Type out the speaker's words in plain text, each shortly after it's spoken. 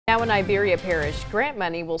Now in Iberia Parish, grant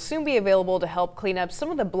money will soon be available to help clean up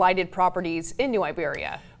some of the blighted properties in New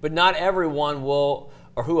Iberia. But not everyone will,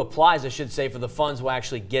 or who applies, I should say, for the funds will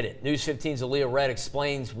actually get it. News 15's Aaliyah Red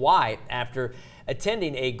explains why after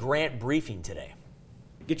attending a grant briefing today.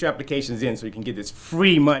 Get your applications in so you can get this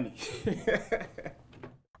free money.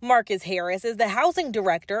 Marcus Harris is the housing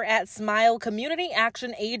director at Smile Community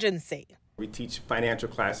Action Agency. We teach financial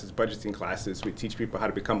classes, budgeting classes. We teach people how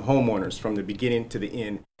to become homeowners from the beginning to the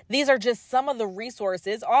end. These are just some of the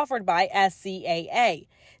resources offered by SCAA.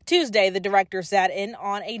 Tuesday, the director sat in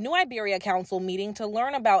on a New Iberia Council meeting to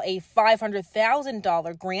learn about a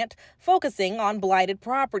 $500,000 grant focusing on blighted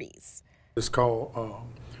properties. It's called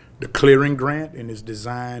the Clearing Grant, and is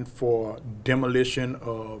designed for demolition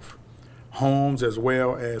of homes as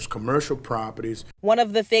well as commercial properties. One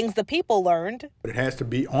of the things the people learned: it has to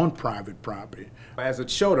be on private property. As a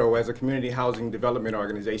CHODO, as a community housing development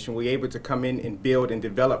organization, we're able to come in and build and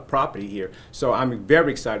develop property here. So I'm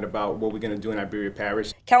very excited about what we're going to do in Iberia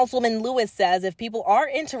Parish. Councilman Lewis says if people are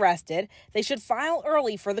interested, they should file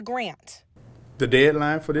early for the grant. The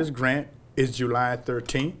deadline for this grant is July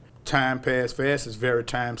 13th. Time passed fast. It's very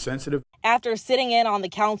time sensitive. After sitting in on the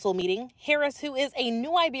council meeting, Harris, who is a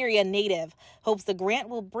New Iberia native, hopes the grant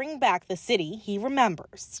will bring back the city he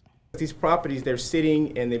remembers. These properties, they're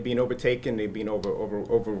sitting and they're being overtaken, they're being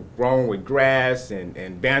overgrown with grass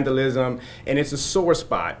and vandalism, and it's a sore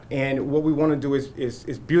spot. And what we want to do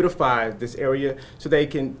is beautify this area so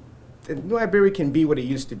New Iberia can be what it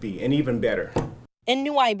used to be, and even better. In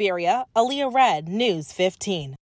New Iberia, Aaliyah Red, News 15.